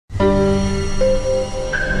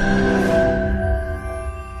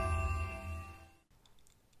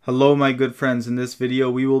Hello my good friends, in this video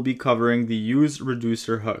we will be covering the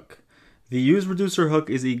useReducer hook. The useReducer hook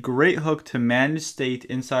is a great hook to manage state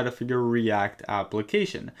inside of your React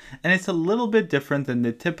application, and it's a little bit different than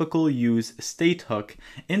the typical useState hook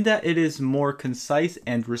in that it is more concise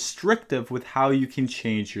and restrictive with how you can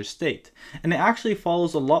change your state. And it actually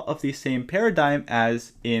follows a lot of the same paradigm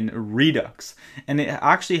as in Redux, and it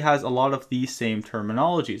actually has a lot of the same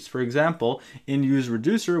terminologies. For example, in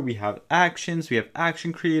useReducer we have actions, we have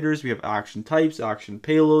action creators, we have action types, action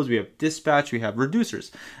payloads, we have dispatch, we have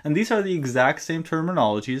reducers, and these are the exact same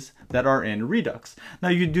terminologies that are in Redux. Now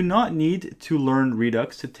you do not need to learn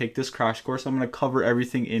Redux to take this crash course. I'm going to cover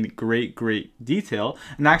everything in great detail,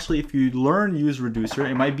 and actually if you learn useReducer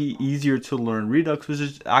it might be easier to learn Redux, which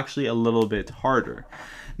is actually a little bit harder.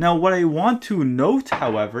 Now what I want to note,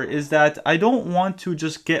 however, is that I don't want to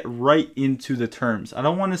just get right into the terms. I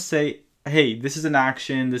don't want to say, hey, this is an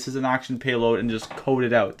action payload, and just code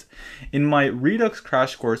it out. In my Redux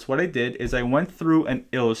crash course, what I did is I went through an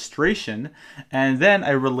illustration, and then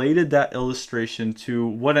I related that illustration to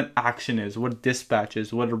what an action is, what dispatch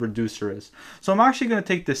is, what a reducer is. So I'm actually going to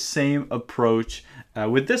take the same approach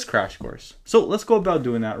with this crash course. So let's go about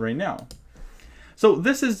doing that right now. So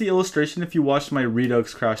this is the illustration. If you watched my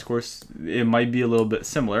Redux crash course, it might be a little bit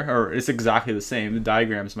similar, or it's exactly the same. The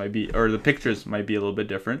diagrams might be, or the pictures might be a little bit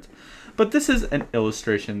different. But this is an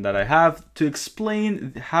illustration that I have to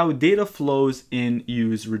explain how data flows in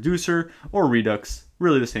useReducer or Redux,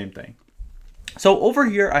 really the same thing. So over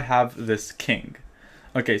here I have this king.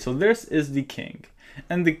 Okay, so this is the king.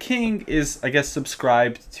 And the king is, I guess,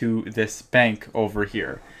 subscribed to this bank over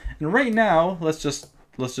here. And right now, let's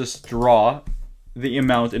just draw the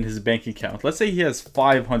amount in his bank account. Let's say he has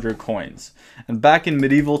 500 coins. And back in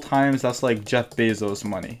medieval times, that's like Jeff Bezos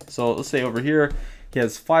money. So let's say over here, he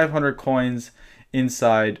has 500 coins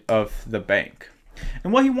inside of the bank.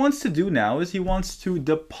 And what he wants to do now is he wants to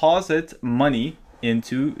deposit money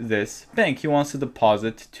into this bank. He wants to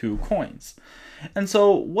deposit 2 coins. And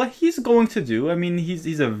so what he's going to do, I mean,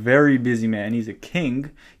 he's a very busy man. He's a king.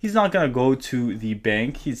 He's not going to go to the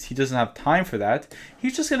bank. He doesn't have time for that.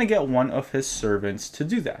 He's just going to get one of his servants to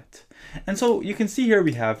do that. And so you can see here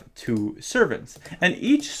we have 2 servants, and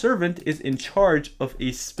each servant is in charge of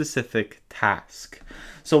a specific task.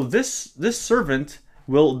 So this servant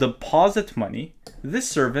will deposit money. This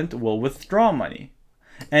servant will withdraw money.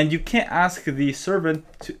 And you can't ask the servant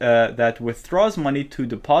that withdraws money to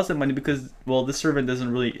deposit money because, well, the servant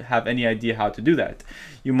doesn't really have any idea how to do that.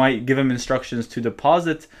 You might give him instructions to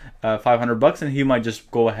deposit 500 bucks, and he might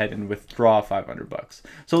just go ahead and withdraw 500 bucks.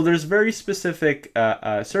 So there's very specific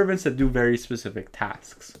servants that do very specific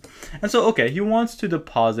tasks. And so, okay, he wants to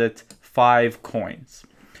deposit 5 coins.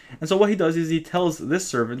 And so what he does is he tells this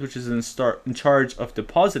servant, which is in charge of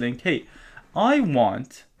depositing, hey, I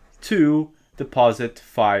want to deposit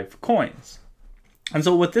 5 coins. And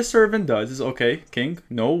so what this servant does is, okay, king,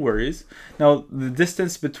 no worries. Now the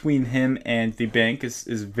distance between him and the bank is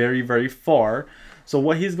very far. So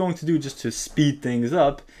what he's going to do, just to speed things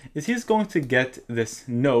up, is he's going to get this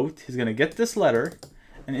note. He's going to get this letter,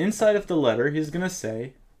 and inside of the letter he's going to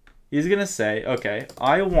say, okay,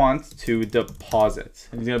 I want to deposit.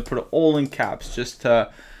 And he's going to put it all in caps just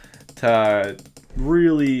to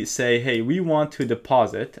really say, hey, we want to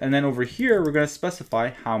deposit. And then over here we're going to specify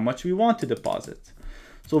how much we want to deposit.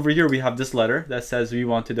 So over here we have this letter that says we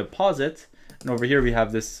want to deposit, and over here we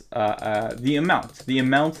have this the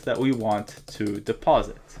amount that we want to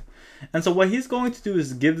deposit. And so what he's going to do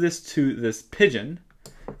is give this to this pigeon.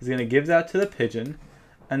 He's going to give that to the pigeon,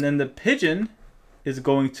 and then the pigeon is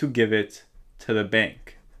going to give it to the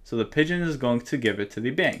bank. So the pigeon is going to give it to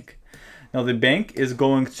the bank. Now the bank is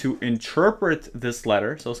going to interpret this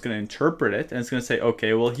letter, so it's going to interpret it, and it's going to say,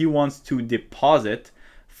 okay, well, he wants to deposit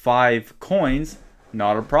 5 coins,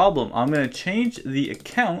 not a problem. I'm going to change the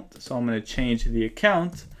account, so I'm going to change the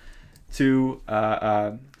account to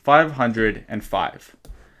 505.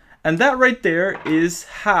 And that right there is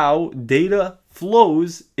how data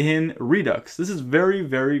flows in Redux. This is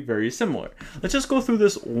very similar. Let's just go through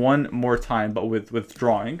this one more time, but with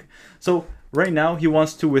withdrawing. So right now he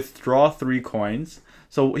wants to withdraw 3 coins.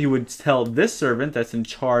 So he would tell this servant that's in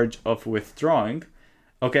charge of withdrawing,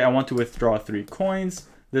 okay, I want to withdraw 3 coins.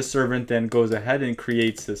 This servant then goes ahead and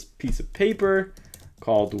creates this piece of paper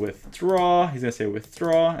called withdraw. He's going to say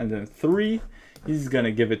withdraw, and then 3. He's going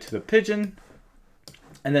to give it to the pigeon,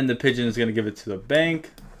 and then the pigeon is going to give it to the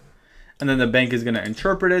bank, and then the bank is going to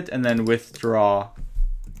interpret it, and then withdraw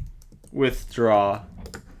 3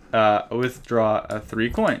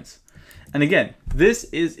 coins. And again, this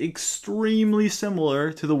is extremely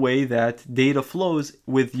similar to the way that data flows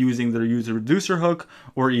with using the useReducer hook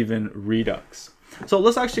or even Redux. So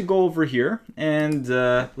let's actually go over here and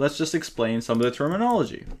let's just explain some of the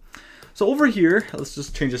terminology. So over here, let's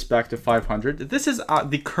just change this back to 500. This is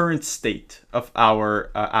the current state of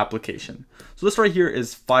our application. So this right here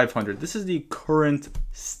is 500. This is the current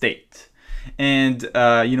state. And,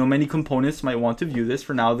 you know, many components might want to view this.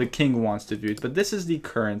 For now, the king wants to view it, but this is the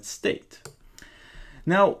current state.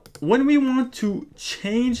 Now, when we want to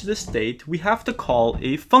change the state, we have to call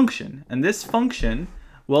a function. And this function,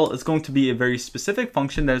 well, it's going to be a very specific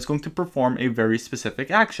function that is going to perform a very specific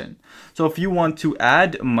action. So if you want to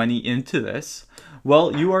add money into this,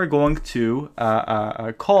 well, you are going to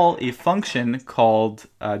call a function called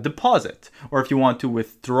deposit. Or if you want to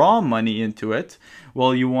withdraw money into it,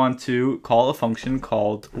 well, you want to call a function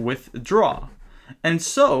called withdraw. And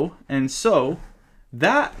so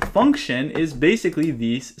that function is basically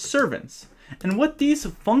these servants. And what these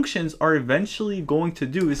functions are eventually going to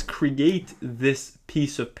do is create this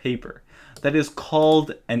piece of paper that is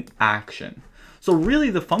called an action. So really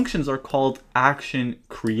the functions are called action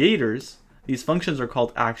creators. These functions are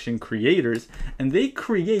called action creators, and they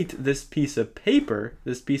create this piece of paper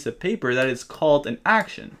that is called an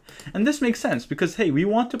action. And this makes sense because, hey, we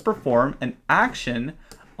want to perform an action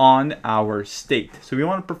on our state. So we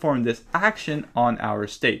want to perform this action on our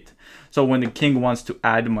state. So when the king wants to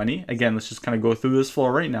add money, again, let's just kind of go through this flow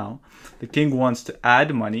right now. The king wants to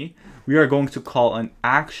add money. We are going to call an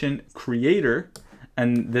action creator,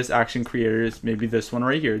 and this action creator is maybe this one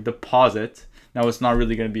right here, deposit. Now it's not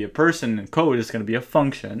really going to be a person in code, it's going to be a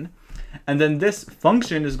function. And then this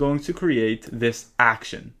function is going to create this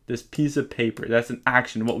action, this piece of paper. That's an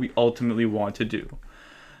action, what we ultimately want to do.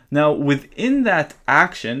 Now within that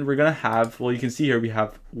action, we're going to have, well, you can see here we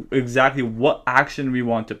have exactly what action we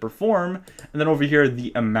want to perform, and then over here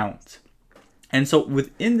the amount. And so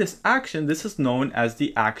within this action, this is known as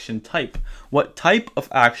the action type, what type of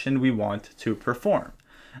action we want to perform.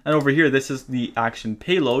 And over here, this is the action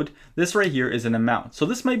payload. This right here is an amount. So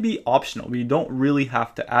this might be optional. We don't really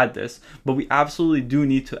have to add this, but we absolutely do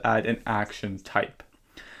need to add an action type.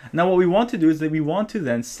 Now what we want to do is that we want to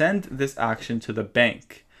then send this action to the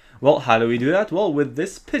bank. Well, how do we do that? Well, with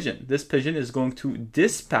this pigeon. This pigeon is going to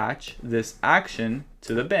dispatch this action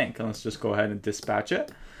to the bank. And let's just go ahead and dispatch it.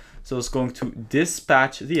 So it's going to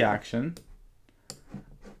dispatch the action.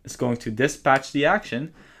 It's going to dispatch the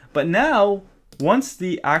action. But now, once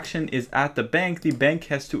the action is at the bank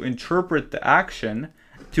has to interpret the action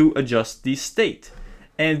to adjust the state.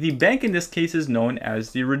 And the bank in this case is known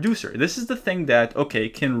as the reducer. This is the thing that, okay,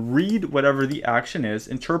 can read whatever the action is,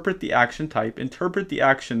 interpret the action type, interpret the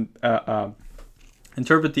action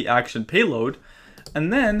payload,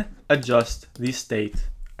 and then adjust the state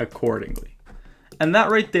accordingly. And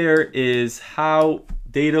that right there is how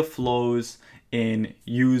data flows in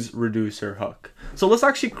useReducer hook. So let's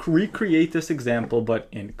actually recreate this example, but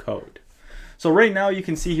in code. So right now you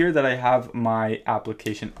can see here that I have my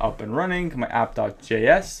application up and running, my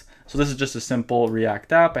app.js. So this is just a simple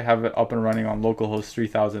React app. I have it up and running on localhost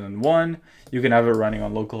 3001. You can have it running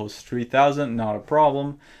on localhost 3000, not a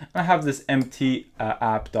problem. And I have this empty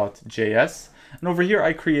app.js. And over here,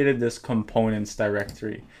 I created this components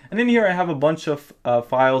directory. And in here, I have a bunch of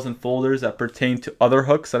files and folders that pertain to other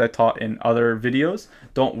hooks that I taught in other videos.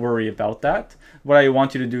 Don't worry about that. What I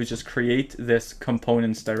want you to do is just create this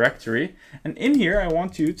components directory. And in here, I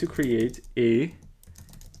want you to create a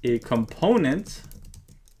component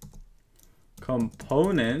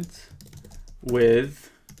with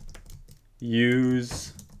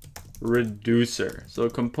useReducer. So a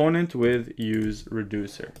component with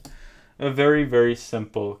useReducer. A very, very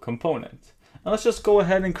simple component. Now let's just go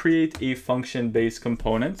ahead and create a function-based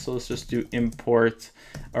component. So let's just do import,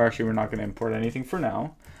 or actually we're not going to import anything for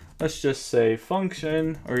now. Let's just say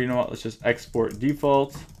function, or you know what, let's just export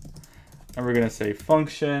default. And we're going to say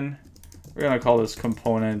function. We're going to call this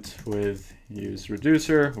component with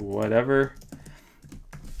useReducer, whatever.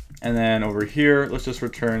 And then over here, let's just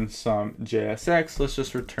return some JSX. Let's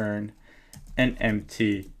just return an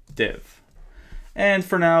empty div. And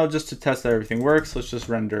for now, just to test that everything works, let's just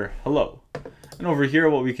render hello. And over here,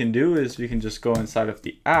 what we can do is we can just go inside of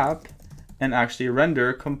the app and actually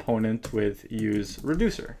render component with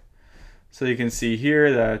useReducer. So you can see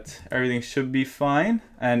here that everything should be fine.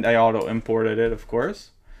 And I auto imported it, of course.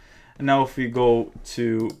 And now if we go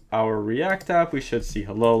to our React app, we should see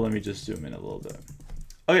hello. Let me just zoom in a little bit.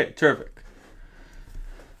 Okay, terrific.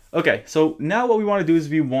 Okay, so now what we want to do is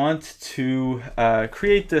we want to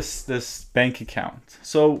create this bank account.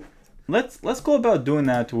 So let's go about doing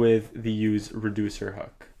that with the useReducer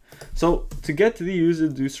hook. So to get to the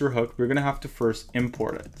useReducer hook, we're gonna have to first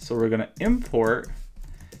import it. So we're gonna import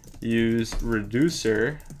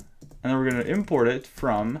useReducer, and then we're gonna import it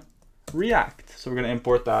from React. So we're gonna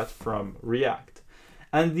import that from React.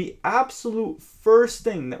 And the absolute first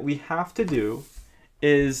thing that we have to do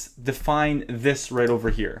is define this right over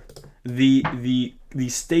here. The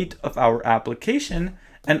state of our application,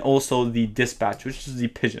 and also the dispatch, which is the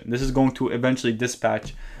pigeon. This is going to eventually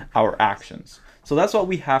dispatch our actions. So that's what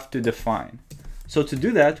we have to define. So to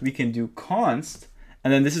do that, we can do const,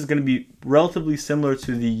 and then this is going to be relatively similar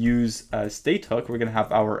to the use state hook. We're going to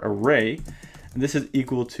have our array, and this is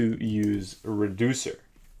equal to useReducer.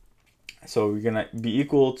 So we're going to be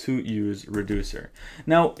equal to useReducer.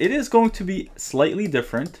 Now it is going to be slightly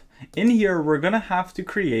different. In here, we're going to have to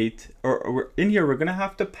create, or in here, we're going to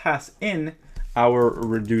have to pass in our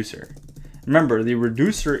reducer. Remember, the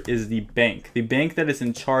reducer is the bank that is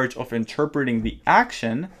in charge of interpreting the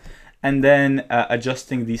action and then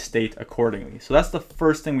adjusting the state accordingly. So that's the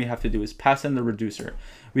first thing we have to do, is pass in the reducer.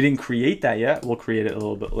 We didn't create that yet. We'll create it a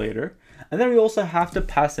little bit later. And then we also have to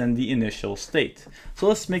pass in the initial state. So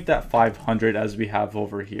let's make that 500 as we have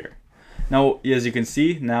over here. Now, as you can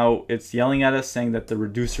see, now it's yelling at us saying that the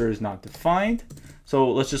reducer is not defined. So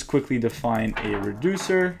let's just quickly define a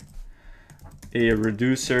reducer.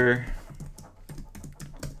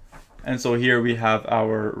 And so here we have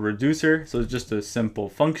our reducer. So it's just a simple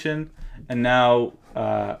function. And now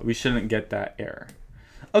we shouldn't get that error.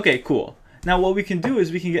 Okay, cool. Now what we can do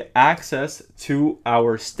is we can get access to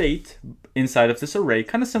our state inside of this array,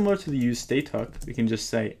 kind of similar to the use state hook. We can just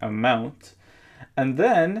say amount, and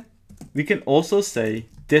then we can also say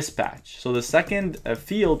dispatch. So the second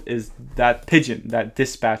field is that pigeon, that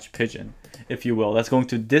dispatch pigeon, if you will. That's going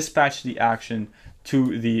to dispatch the action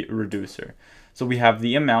to the reducer. So we have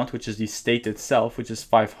the amount, which is the state itself, which is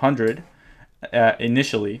 500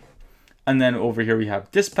 initially. And then over here we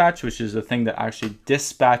have dispatch, which is the thing that actually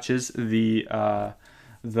dispatches the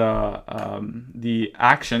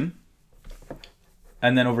action.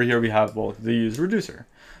 And then over here we have, well, the useReducer.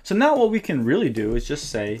 So now what we can really do is just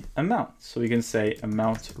say amount. So we can say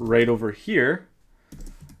amount right over here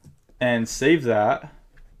and save that.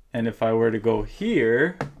 And if I were to go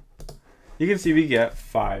here, you can see we get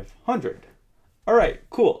 500. All right,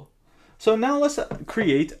 cool. So now let's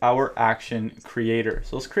create our action creator.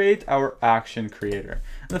 So let's create our action creator.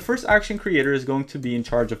 And the first action creator is going to be in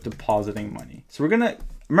charge of depositing money. So we're gonna,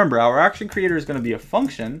 remember, our action creator is gonna be a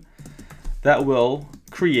function that will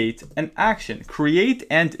create an action, create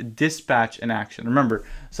and dispatch an action. Remember,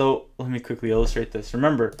 so let me quickly illustrate this.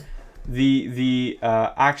 Remember, the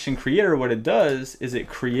action creator, what it does is it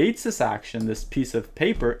creates this action, this piece of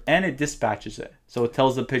paper, and it dispatches it. So it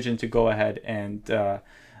tells the pigeon to go ahead and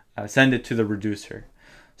send it to the reducer.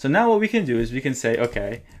 So now what we can do is we can say,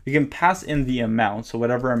 okay, we can pass in the amount, so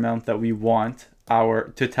whatever amount that we want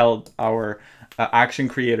to tell our action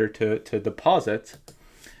creator to deposit.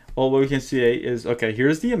 Well, what we can say is, okay,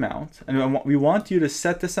 here's the amount, and we want you to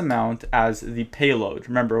set this amount as the payload.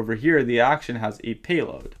 Remember, over here, the action has a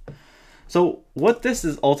payload. So what this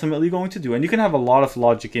is ultimately going to do, and you can have a lot of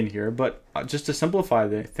logic in here, but just to simplify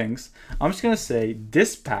the things, I'm just going to say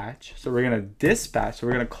dispatch. So we're going to dispatch. So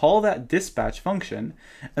we're going to call that dispatch function,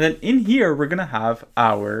 and then in here we're going to have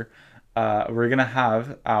our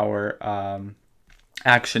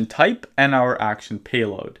action type and our action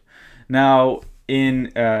payload. Now,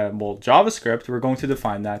 in JavaScript, we're going to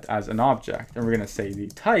define that as an object, and we're going to say the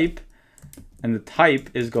type, and the type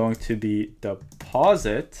is going to be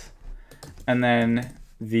deposit, and then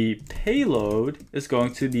the payload is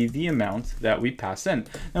going to be the amount that we pass in.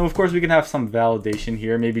 Now, of course, we can have some validation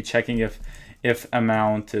here, maybe checking if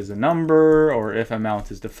amount is a number or if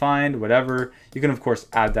amount is defined, whatever. You can, of course,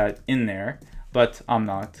 add that in there, but I'm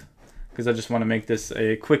not, because I just want to make this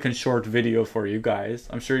a quick and short video for you guys.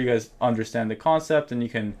 I'm sure you guys understand the concept and you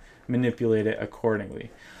can manipulate it accordingly.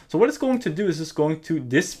 So what it's going to do is it's going to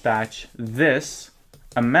dispatch this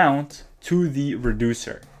amount to the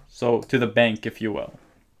reducer. So to the bank, if you will.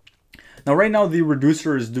 Now, right now, the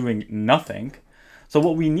reducer is doing nothing. So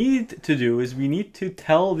what we need to do is we need to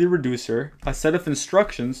tell the reducer a set of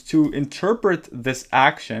instructions to interpret this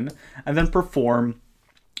action and then perform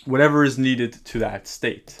whatever is needed to that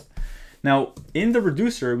state. Now, in the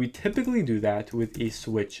reducer, we typically do that with a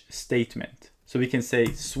switch statement. So we can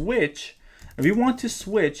say switch, and we want to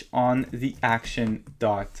switch on the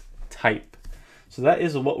action.type. So that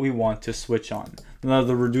is what we want to switch on. Now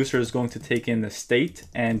the reducer is going to take in the state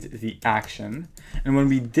and the action. And when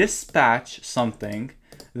we dispatch something,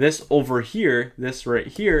 this over here, this right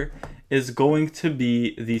here, is going to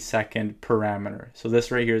be the second parameter. So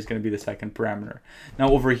this right here is going to be the second parameter. Now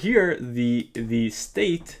over here, the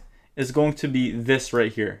state is going to be this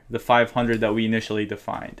right here, the 500 that we initially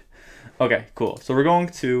defined. Okay, cool. So we're going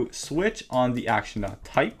to switch on the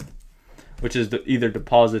action.type, which is either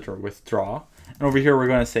deposit or withdraw. And over here, we're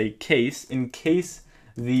going to say case. In case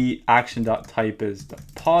the action.type is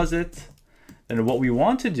deposit, then what we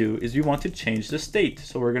want to do is we want to change the state.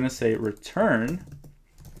 So we're going to say return,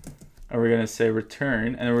 and we're going to say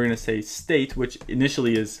return, and then we're going to say state, which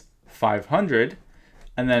initially is 500,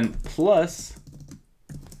 and then plus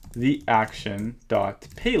the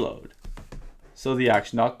action.payload. So the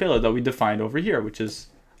action.payload that we defined over here, which is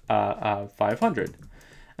 500.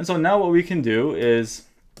 And so now what we can do is,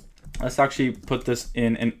 let's actually put this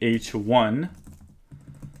in an H1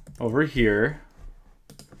 over here.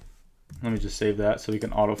 Let me just save that so we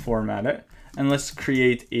can auto format it. And let's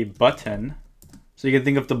create a button. So you can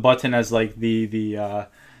think of the button as like the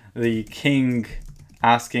king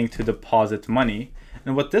asking to deposit money.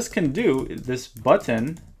 And what this can do, this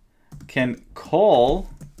button can call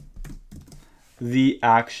the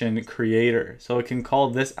action creator. So it can call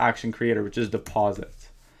this action creator, which is deposit.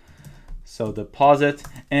 So deposit,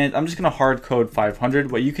 and I'm just gonna hard code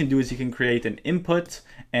 500. What you can do is you can create an input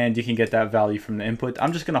and you can get that value from the input.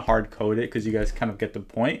 I'm just gonna hard code it because you guys kind of get the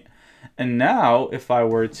point. And now if I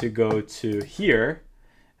were to go to here,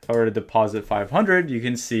 if I were to deposit 500, you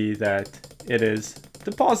can see that it is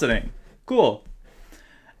depositing. Cool.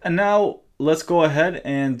 And now let's go ahead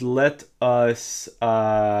and let us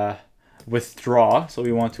withdraw. So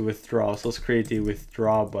we want to withdraw. So let's create a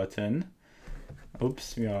withdraw button.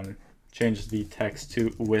 Oops, we want to change the text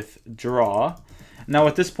to withdraw. Now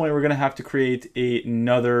at this point, we're going to have to create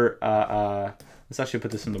another, let's actually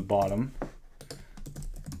put this in the bottom.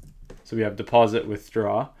 So we have deposit,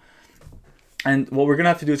 withdraw. And what we're going to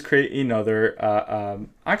have to do is create another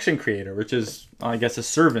action creator, which is, I guess, a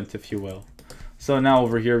servant, if you will. So now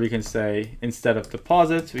over here, we can say, instead of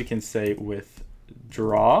deposit, we can say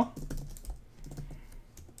withdraw.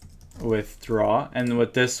 Withdraw. And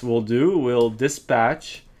what this will do, will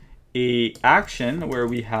dispatch a action where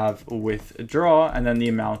we have withdraw, and then the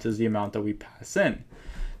amount is the amount that we pass in.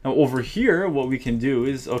 Now over here, what we can do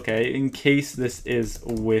is, okay, in case this is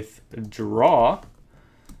withdraw,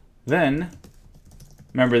 then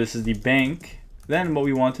remember this is the bank. Then what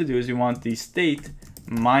we want to do is we want the state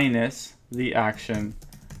minus the action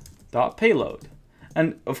dot payload.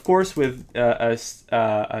 And of course, with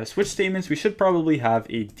switch statements, we should probably have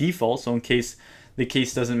a default. So in case the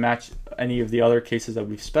case doesn't match any of the other cases that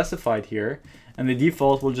we've specified here, and the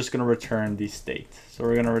default, we're just going to return the state. So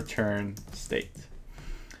we're going to return state.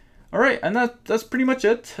 All right, and that's pretty much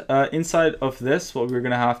it. Inside of this, what we're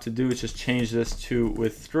going to have to do is just change this to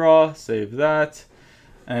withdraw, save that.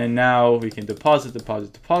 And now we can deposit,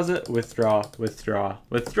 deposit, deposit, withdraw, withdraw,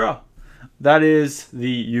 withdraw. That is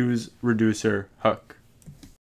the useReducer hook.